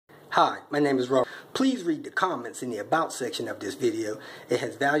Hi, my name is Robert. Please read the comments in the About section of this video. It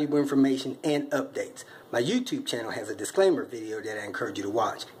has valuable information and updates. My YouTube channel has a disclaimer video that I encourage you to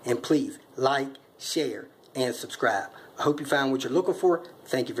watch. And please like, share, and subscribe. I hope you found what you're looking for.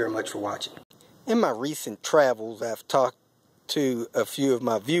 Thank you very much for watching. In my recent travels, I've talked to a few of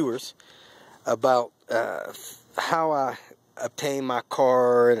my viewers about how I obtained my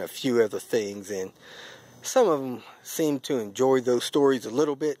car and a few other things, and some of them seem to enjoy those stories a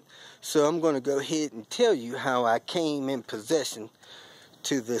little bit. So I'm going to go ahead and tell you how I came in possession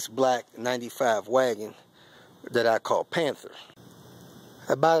to this black 95 wagon that I call Panther.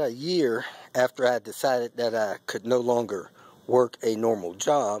 About a year after I decided that I could no longer work a normal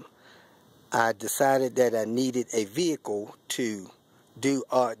job, I decided that I needed a vehicle to do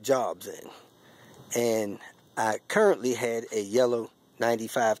odd jobs in. And I currently had a yellow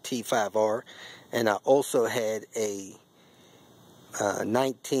 95 T-5R, and I also had a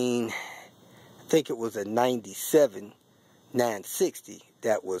 97 960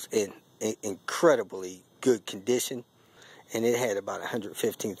 that was in incredibly good condition, and it had about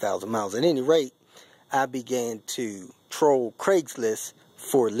 115,000 miles. At any rate, I began to troll Craigslist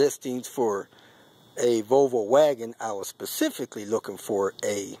for listings for a Volvo wagon. I was specifically looking for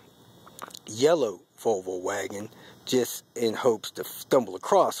a yellow Volvo wagon, just in hopes to stumble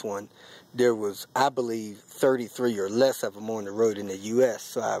across one. There was, I believe, 33 or less of them on the road in the U.S.,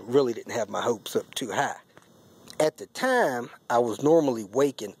 so I really didn't have my hopes up too high. At the time, I was normally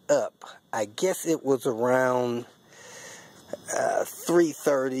waking up. I guess it was around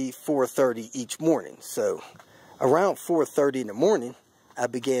 3:30, 4:30 each morning. So around 4:30 in the morning, I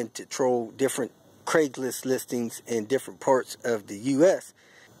began to troll different Craigslist listings in different parts of the U.S.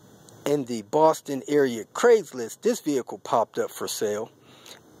 In the Boston area Craigslist, this vehicle popped up for sale,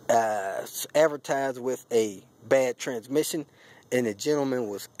 advertised with a bad transmission, and the gentleman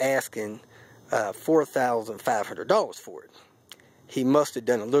was asking $4,500 for it. He must have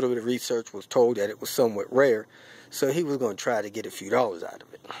done a little bit of research, was told that it was somewhat rare, so he was going to try to get a few dollars out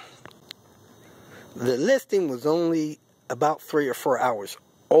of it. The listing was only about 3 or 4 hours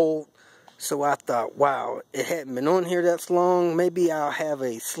old, so I thought, wow, it hadn't been on here that long. Maybe I'll have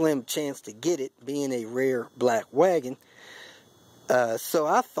a slim chance to get it, being a rare black wagon. So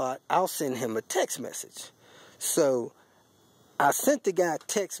I thought I'll send him a text message. So I sent the guy a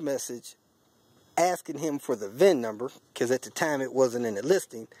text message asking him for the VIN number, because at the time it wasn't in the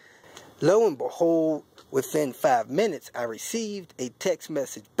listing. Lo and behold, within 5 minutes, I received a text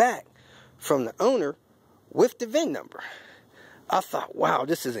message back from the owner with the VIN number. I thought, wow,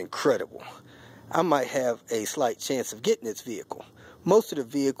 this is incredible. I might have a slight chance of getting this vehicle. Most of the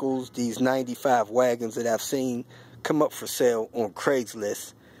vehicles, these 95 wagons that I've seen come up for sale on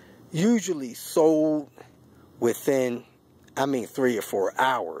Craigslist, usually sold within, 3 or 4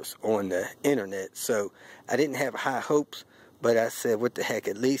 hours on the internet. So I didn't have high hopes, but I said, what the heck,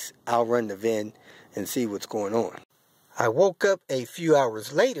 at least I'll run the VIN and see what's going on. I woke up a few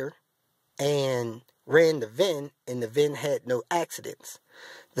hours later and ran the VIN, and the VIN had no accidents.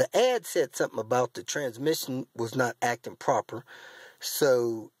 The ad said something about the transmission was not acting proper,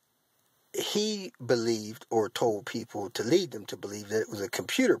 so he believed, or told people to lead them to believe, that it was a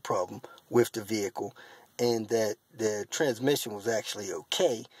computer problem with the vehicle, and that the transmission was actually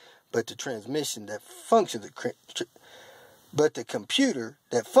okay, but the transmission that functions, but the computer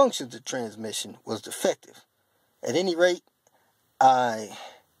that functions the transmission was defective. At any rate, I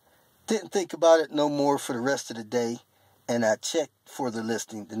didn't think about it no more for the rest of the day, and I checked for the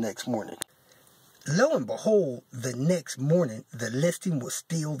listing the next morning. Lo and behold, the next morning, the listing was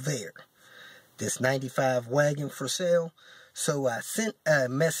still there. This 95 wagon for sale. So I sent a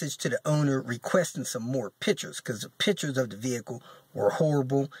message to the owner requesting some more pictures, because the pictures of the vehicle were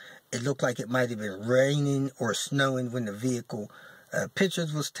horrible. It looked like it might have been raining or snowing when the vehicle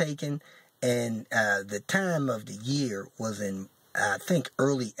pictures was taken, and the time of the year was in, I think,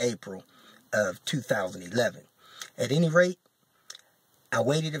 early April of 2011. At any rate, I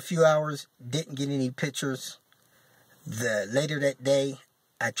waited a few hours, didn't get any pictures. Later that day,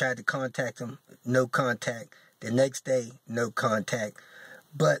 I tried to contact him, no contact. The next day, no contact.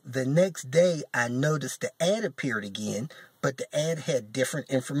 But the next day, I noticed the ad appeared again, but the ad had different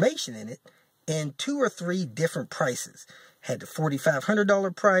information in it, and 2 or 3 different prices. It had the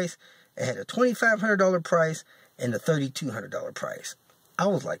 $4,500 price, it had a $2,500 price, and the $3,200 price. I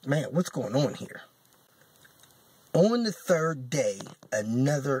was like, man, what's going on here? On the 3rd day,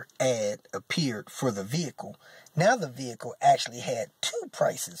 another ad appeared for the vehicle. Now the vehicle actually had 2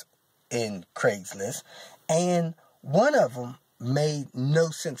 prices in Craigslist, and one of them made no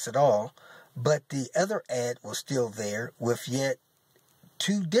sense at all, but the other ad was still there with yet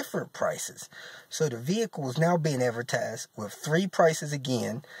 2 different prices. So the vehicle was now being advertised with 3 prices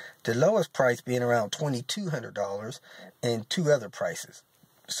again, the lowest price being around $2,200 and 2 other prices.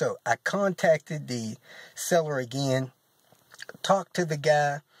 So I contacted the seller again, talked to the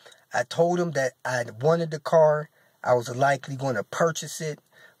guy. I told him that I wanted the car. I was likely going to purchase it,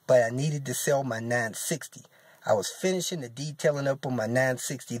 but I needed to sell my 960. I was finishing the detailing up on my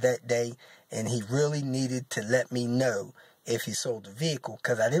 960 that day, and he really needed to let me know if he sold the vehicle,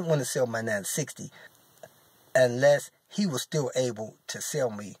 because I didn't want to sell my 960 unless he was still able to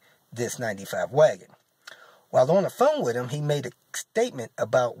sell me this 95 wagon. While on the phone with him, he made a statement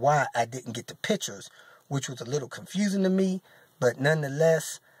about why I didn't get the pictures, which was a little confusing to me, but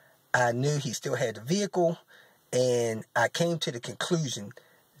nonetheless, I knew he still had the vehicle, and I came to the conclusion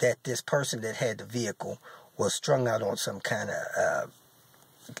that this person that had the vehicle was strung out on some kind of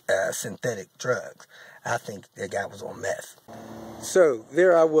synthetic drugs. I think the guy was on meth. So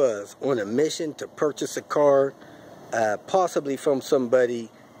there I was on a mission to purchase a car, possibly from somebody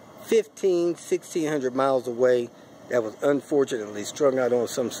 1,600 miles away that was unfortunately strung out on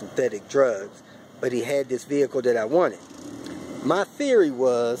some synthetic drugs, but he had this vehicle that I wanted. My theory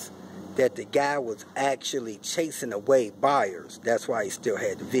was that the guy was actually chasing away buyers. That's why he still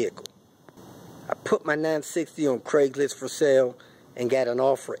had the vehicle. I put my 960 on Craigslist for sale and got an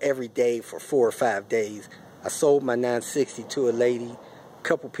offer every day for 4 or 5 days. I sold my 960 to a lady. A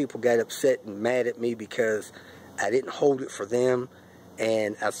couple people got upset and mad at me because I didn't hold it for them,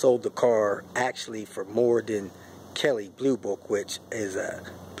 and I sold the car actually for more than Kelly Blue Book, which is a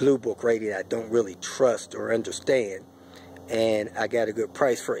Blue Book rating I don't really trust or understand, and I got a good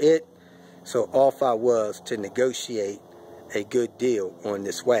price for it. So off I was to negotiate a good deal on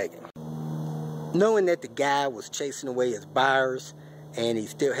this wagon. Knowing that the guy was chasing away his buyers and he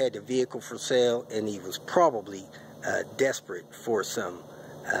still had the vehicle for sale, and he was probably desperate for some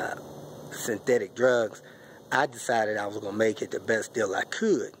synthetic drugs, I decided I was going to make it the best deal I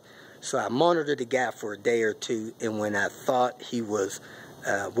could. So I monitored the guy for a day or two, and when I thought he was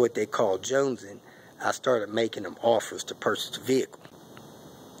what they call jonesing, I started making him offers to purchase the vehicle.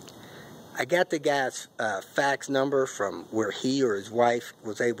 I got the guy's fax number from where he or his wife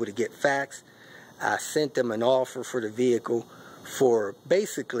was able to get fax. I sent them an offer for the vehicle for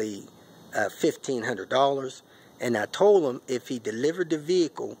basically $1,500, and I told him if he delivered the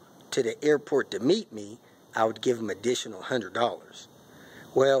vehicle to the airport to meet me, I would give him additional $100.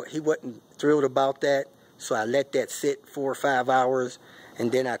 Well, he wasn't thrilled about that, so I let that sit 4 or 5 hours,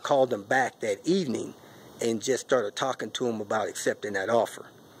 and then I called him back that evening and just started talking to him about accepting that offer.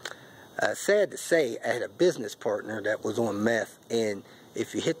 Sad to say, I had a business partner that was on meth, and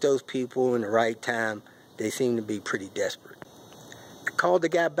if you hit those people in the right time, they seem to be pretty desperate. I called the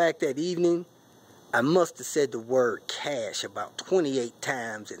guy back that evening. I must have said the word cash about 28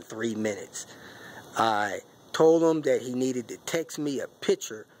 times in 3 minutes. I told him that he needed to text me a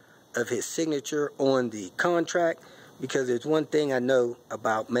picture of his signature on the contract, because there's one thing I know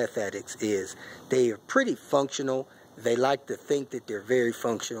about meth addicts is they are pretty functional. They like to think that they're very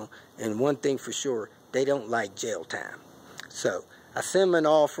functional, and one thing for sure, they don't like jail time. So I sent him an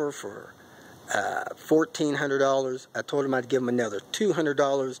offer for $1,400. I told him I'd give him another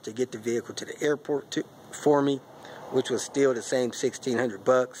 $200 to get the vehicle to the airport for me, which was still the same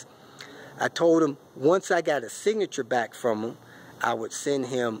 $1,600. I told him once I got a signature back from him, I would send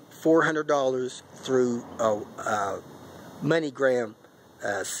him $400 through a MoneyGram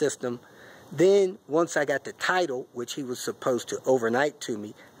system. Then once I got the title, which he was supposed to overnight to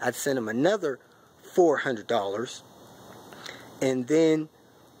me, I'd send him another $400. And then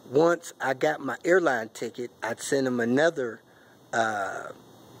once I got my airline ticket, I'd send him another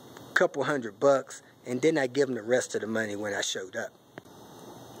couple $100, and then I'd give him the rest of the money when I showed up.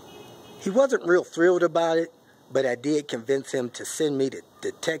 He wasn't real thrilled about it, but I did convince him to send me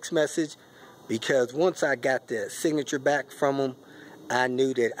the text message, because once I got the signature back from him, I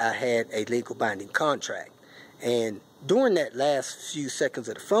knew that I had a legal binding contract. And during that last few seconds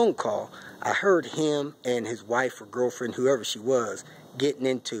of the phone call, I heard him and his wife or girlfriend, whoever she was, getting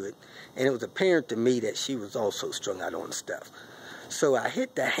into it. And it was apparent to me that she was also strung out on stuff. So I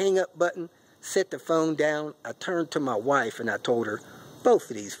hit the hang up button, set the phone down. I turned to my wife and I told her,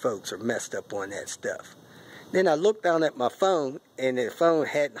 both of these folks are messed up on that stuff. Then I looked down at my phone, and the phone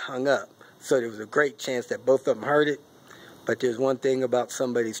hadn't hung up. So there was a great chance that both of them heard it. But there's one thing about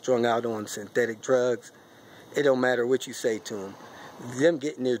somebody strung out on synthetic drugs. It don't matter what you say to them. Them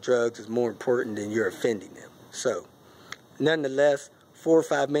getting their drugs is more important than you're offending them. So, nonetheless, 4 or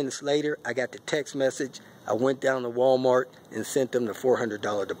 5 minutes later, I got the text message. I went down to Walmart and sent them the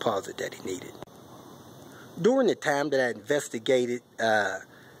 $400 deposit that he needed. During the time that I investigated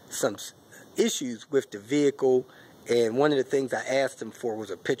some issues with the vehicle, and one of the things I asked him for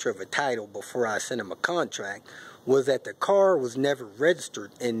was a picture of a title before I sent him a contract, was that the car was never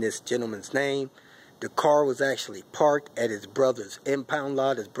registered in this gentleman's name. The car was actually parked at his brother's impound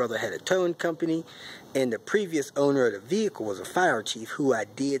lot. His brother had a towing company, and the previous owner of the vehicle was a fire chief who I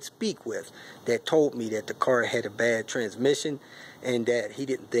did speak with, that told me that the car had a bad transmission and that he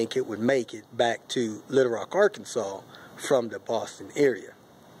didn't think it would make it back to Little Rock, Arkansas from the Boston area.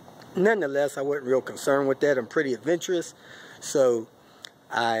 Nonetheless, I wasn't real concerned with that. I'm pretty adventurous, so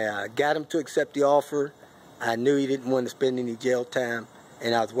I got him to accept the offer. I knew he didn't want to spend any jail time,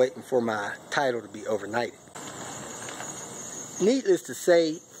 and I was waiting for my title to be overnighted. Needless to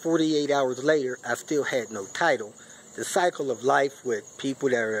say, 48 hours later, I still had no title. The cycle of life with people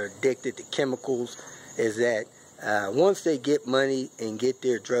that are addicted to chemicals is that once they get money and get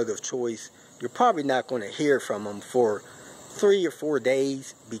their drug of choice, you're probably not going to hear from them for 3 or 4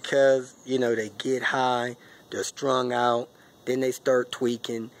 days because, you know, they get high, they're strung out, then they start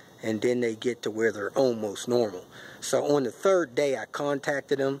tweaking, and then they get to where they're almost normal. So on the third day I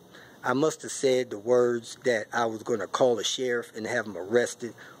contacted them. I must have said the words that I was going to call the sheriff and have him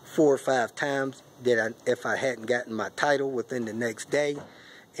arrested 4 or 5 times if I hadn't gotten my title within the next day.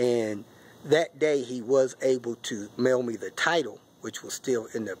 And that day he was able to mail me the title, which was still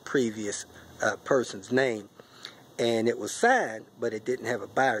in the previous person's name. And it was signed, but it didn't have a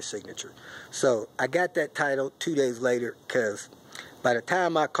buyer's signature. So I got that title 2 days later, because by the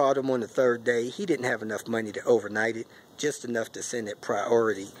time I called him on the third day, he didn't have enough money to overnight it, just enough to send it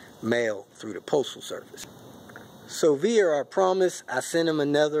priority mail through the Postal Service. So via our promise, I sent him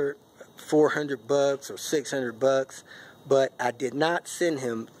another $400 or $600, but I did not send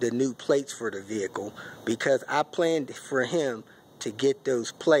him the new plates for the vehicle because I planned for him to get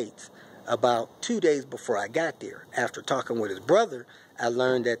those plates about 2 days before I got there. After talking with his brother, I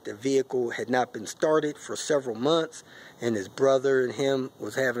learned that the vehicle had not been started for several months, and his brother and him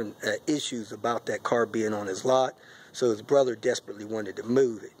was having issues about that car being on his lot. So his brother desperately wanted to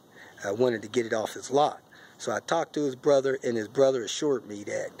move it, wanted to get it off his lot. So I talked to his brother, and his brother assured me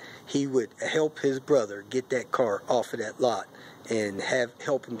that he would help his brother get that car off of that lot and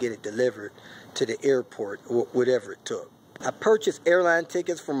help him get it delivered to the airport, or whatever it took. I purchased airline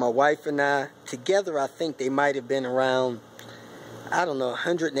tickets for my wife and I. Together, I think they might have been around, I don't know,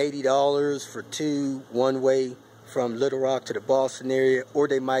 $180 for 2 one-way from Little Rock to the Boston area, or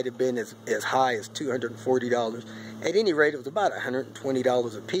they might have been as high as $240. At any rate, it was about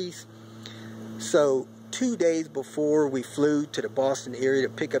 $120 a piece. So 2 days before we flew to the Boston area to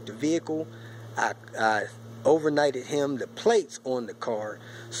pick up the vehicle, I overnighted him the plates on the car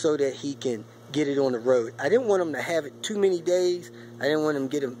so that he can get it on the road. I didn't want him to have it too many days. I didn't want him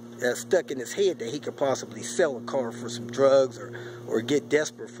to get him stuck in his head that he could possibly sell a car for some drugs or get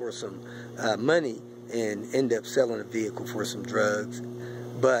desperate for some money and end up selling a vehicle for some drugs.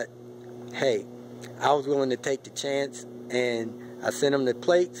 But hey, I was willing to take the chance, and I sent him the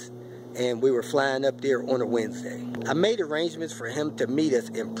plates, and we were flying up there on a Wednesday. I made arrangements for him to meet us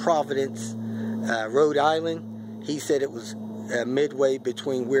in Providence, Rhode Island. He said it was midway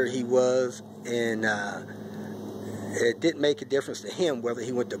between where he was, and it didn't make a difference to him whether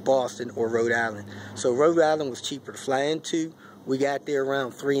he went to Boston or Rhode Island. So Rhode Island was cheaper to fly into. We got there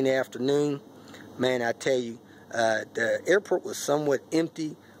around 3 in the afternoon. Man, I tell you, the airport was somewhat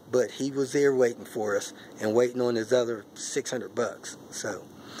empty, but he was there waiting for us and waiting on his other $600. So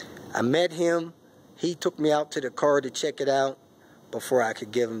I met him. He took me out to the car to check it out before I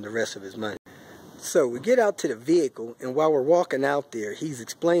could give him the rest of his money. So we get out to the vehicle, and while we're walking out there, he's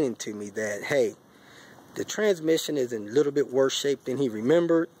explaining to me that, hey, the transmission is in a little bit worse shape than he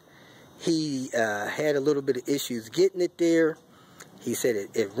remembered. He had a little bit of issues getting it there. He said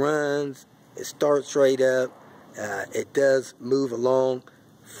it runs, it starts right up, it does move along.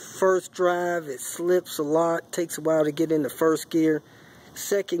 First drive, it slips a lot, takes a while to get into first gear.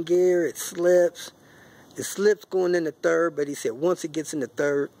 Second gear, it slips. It slips going into third, but he said once it gets into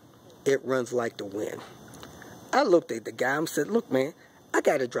third, it runs like the wind. I looked at the guy and said, look, man, I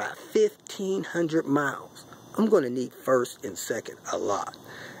got to drive 1,500 miles. I'm going to need first and second a lot.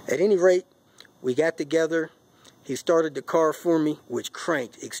 At any rate, we got together. He started the car for me, which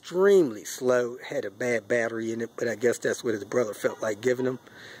cranked extremely slow. Had a bad battery in it, but I guess that's what his brother felt like giving him.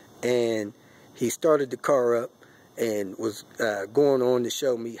 And he started the car up and was going on to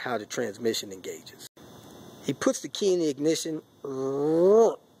show me how the transmission engages. He puts the key in the ignition.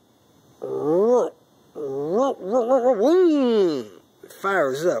 It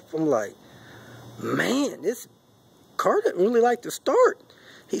fires up. I'm like, man, this car doesn't really like to start.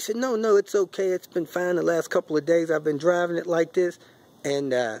 He said, no, it's okay. It's been fine the last couple of days. I've been driving it like this,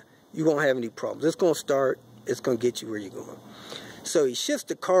 and you won't have any problems. It's going to start. It's going to get you where you're going. So he shifts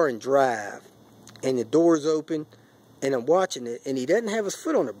the car and drive, and the door's open, and I'm watching it, and he doesn't have his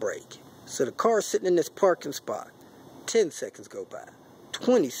foot on the brake. So the car's sitting in this parking spot. 10 seconds go by.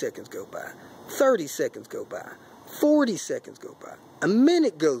 20 seconds go by. 30 seconds go by. 40 seconds go by. A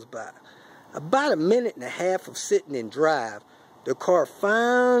minute goes by. About a minute and a half of sitting in drive, the car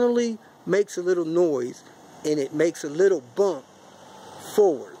finally makes a little noise, and it makes a little bump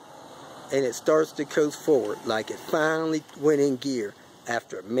forward. And it starts to coast forward like it finally went in gear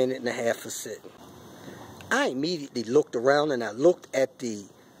after a minute and a half of sitting. I immediately looked around, and I looked at the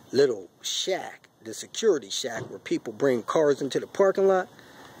little shack, the security shack where people bring cars into the parking lot.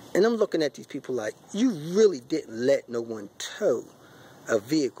 And I'm looking at these people like, you really didn't let no one tow a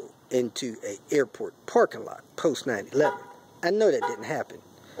vehicle into an airport parking lot post 9/11. I know that didn't happen.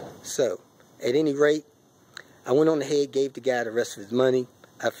 So, at any rate, I went on ahead, gave the guy the rest of his money.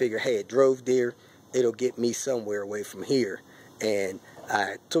 I figured, hey, it drove there. It'll get me somewhere away from here. And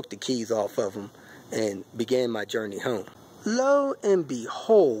I took the keys off of him and began my journey home. Lo and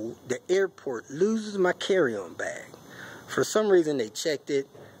behold, the airport loses my carry-on bag. For some reason, they checked it,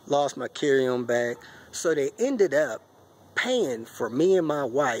 lost my carry-on bag. So they ended up paying for me and my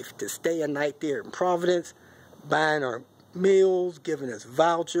wife to stay a night there in Providence, buying our meals, giving us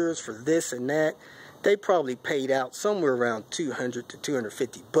vouchers for this and that. They probably paid out somewhere around $200 to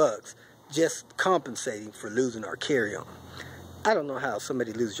 $250 just compensating for losing our carry-on. I don't know how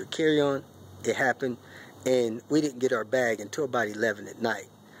somebody loses your carry-on. It happened, and we didn't get our bag until about 11 at night.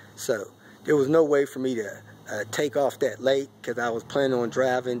 So there was no way for me to take off that late because I was planning on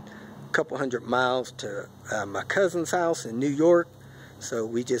driving a couple hundred miles to my cousin's house in New York. So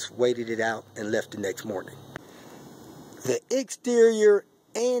we just waited it out and left the next morning. The exterior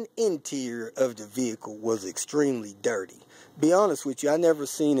and interior of the vehicle was extremely dirty. Be honest with you, I never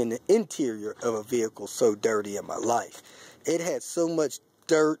seen an interior of a vehicle so dirty in my life. It had so much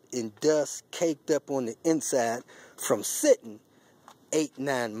dirt and dust caked up on the inside from sitting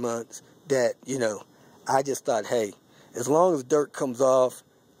 8-9 months that, you know, I just thought, hey, as long as dirt comes off,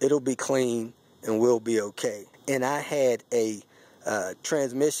 it'll be clean and we'll be okay. And I had a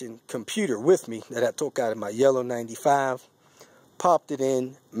transmission computer with me that I took out of my yellow 95. Popped it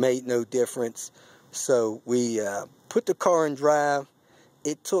in, made no difference. So we put the car in drive.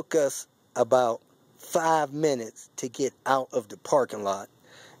 It took us about 5 minutes to get out of the parking lot.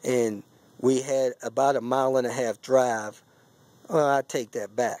 And we had about a 1.5 mile drive. Well, I take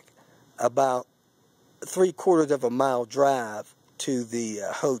that back. About 3/4 of a mile drive to the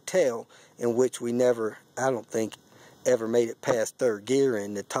hotel, in which we never, I don't think, ever made it past third gear,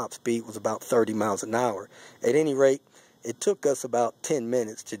 and the top speed was about 30 miles an hour. At any rate, it took us about 10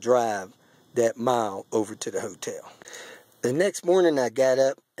 minutes to drive that mile over to the hotel. The next morning I got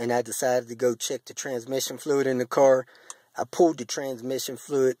up and I decided to go check the transmission fluid in the car. I pulled the transmission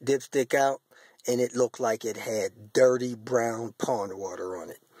fluid dipstick out, and it looked like it had dirty brown pond water on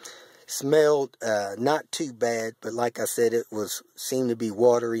it. Smelled not too bad, but like I said, it seemed to be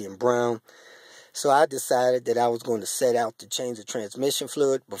watery and brown. So I decided that I was going to set out to change the transmission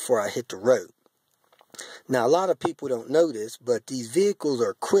fluid before I hit the road. Now, a lot of people don't know this, but these vehicles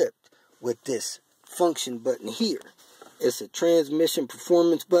are equipped with this function button here. It's a transmission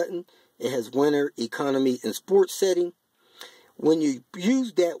performance button. It has winter, economy, and sports setting. When you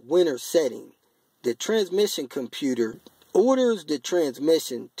use that winter setting, the transmission computer orders the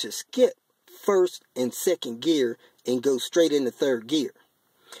transmission to skip first and second gear and go straight into third gear.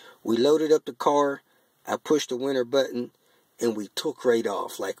 We loaded up the car, I pushed the winter button, and we took right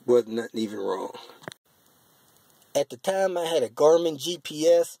off like wasn't nothing even wrong. At the time, I had a Garmin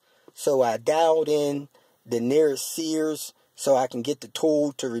GPS, so I dialed in the nearest Sears so I can get the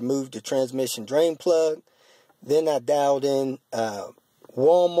tool to remove the transmission drain plug. Then I dialed in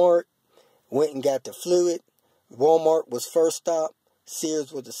Walmart, went and got the fluid. Walmart was first stop,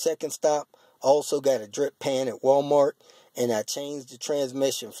 Sears was the second stop. Also got a drip pan at Walmart, and I changed the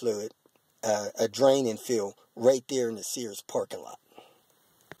transmission fluid, a drain and fill, right there in the Sears parking lot.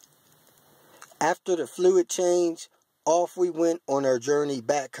 After the fluid change, off we went on our journey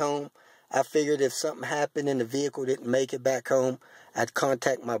back home. I figured if something happened and the vehicle didn't make it back home, I'd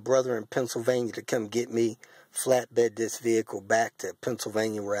contact my brother in Pennsylvania to come get me, flatbed this vehicle back to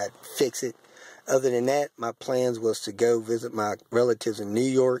Pennsylvania where I'd fix it. Other than that, my plans was to go visit my relatives in New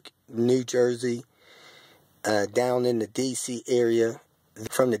York, New Jersey, down in the D.C. area,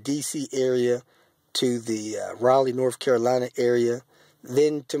 from the D.C. area to the Raleigh, North Carolina area,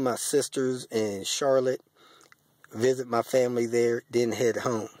 then to my sisters in Charlotte, visit my family there, then head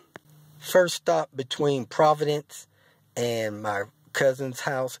home. First stop between Providence and my cousin's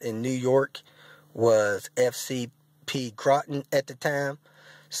house in New York was FCP Groton at the time.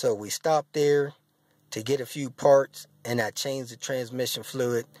 So we stopped there to get a few parts, and I changed the transmission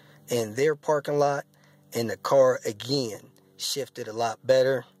fluid in their parking lot, and the car again shifted a lot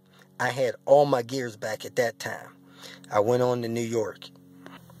better. I had all my gears back at that time. I went on to New York.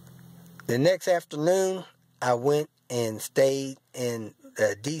 The next afternoon, I went and stayed in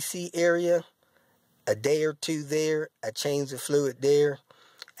the DC area a day or two there. I changed the fluid there.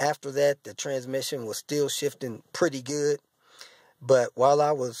 After that, the transmission was still shifting pretty good. But while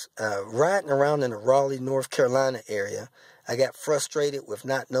I was riding around in the Raleigh, North Carolina area, I got frustrated with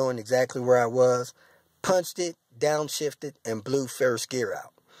not knowing exactly where I was, punched it, downshifted, and blew first gear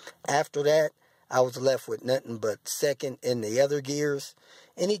out. After that, I was left with nothing but second in the other gears.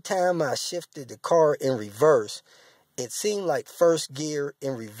 Anytime I shifted the car in reverse, it seemed like first gear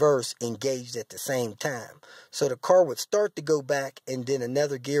and reverse engaged at the same time. So the car would start to go back, and then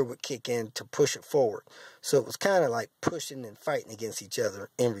another gear would kick in to push it forward. So it was kind of like pushing and fighting against each other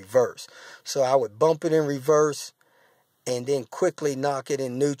in reverse. So I would bump it in reverse and then quickly knock it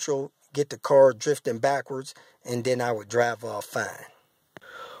in neutral, get the car drifting backwards, and then I would drive off fine.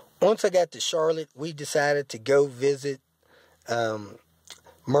 Once I got to Charlotte, we decided to go visit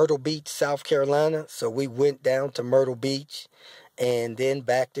Myrtle Beach, South Carolina. So we went down to Myrtle Beach and then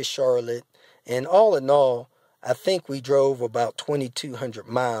back to Charlotte. And all in all, I think we drove about 2,200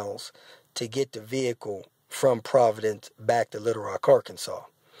 miles to get the vehicle from Providence back to Little Rock, Arkansas.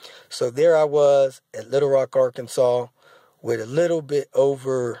 So there I was at Little Rock, Arkansas with a little bit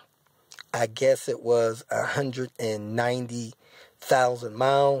over, I guess it was 190,000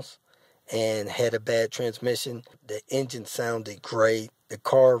 miles, and had a bad transmission. The engine sounded great. The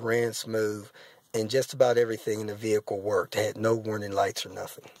car ran smooth, and just about everything in the vehicle worked. It had no warning lights or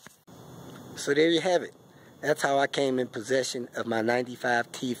nothing. So there you have it. That's how I came in possession of my 95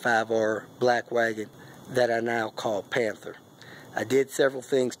 T-5R black wagon that I now call Panther. I did several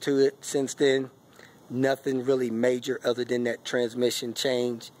things to it since then. Nothing really major other than that transmission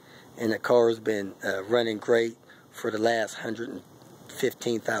change, and the car has been running great for the last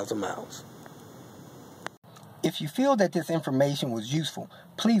 115,000 miles. If you feel that this information was useful,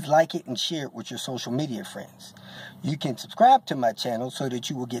 please like it and share it with your social media friends. You can subscribe to my channel so that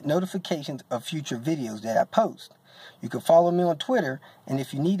you will get notifications of future videos that I post. You can follow me on Twitter, and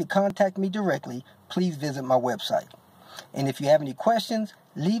if you need to contact me directly, please visit my website. And if you have any questions,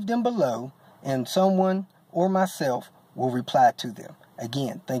 leave them below, and someone or myself will reply to them.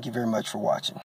 Again, thank you very much for watching.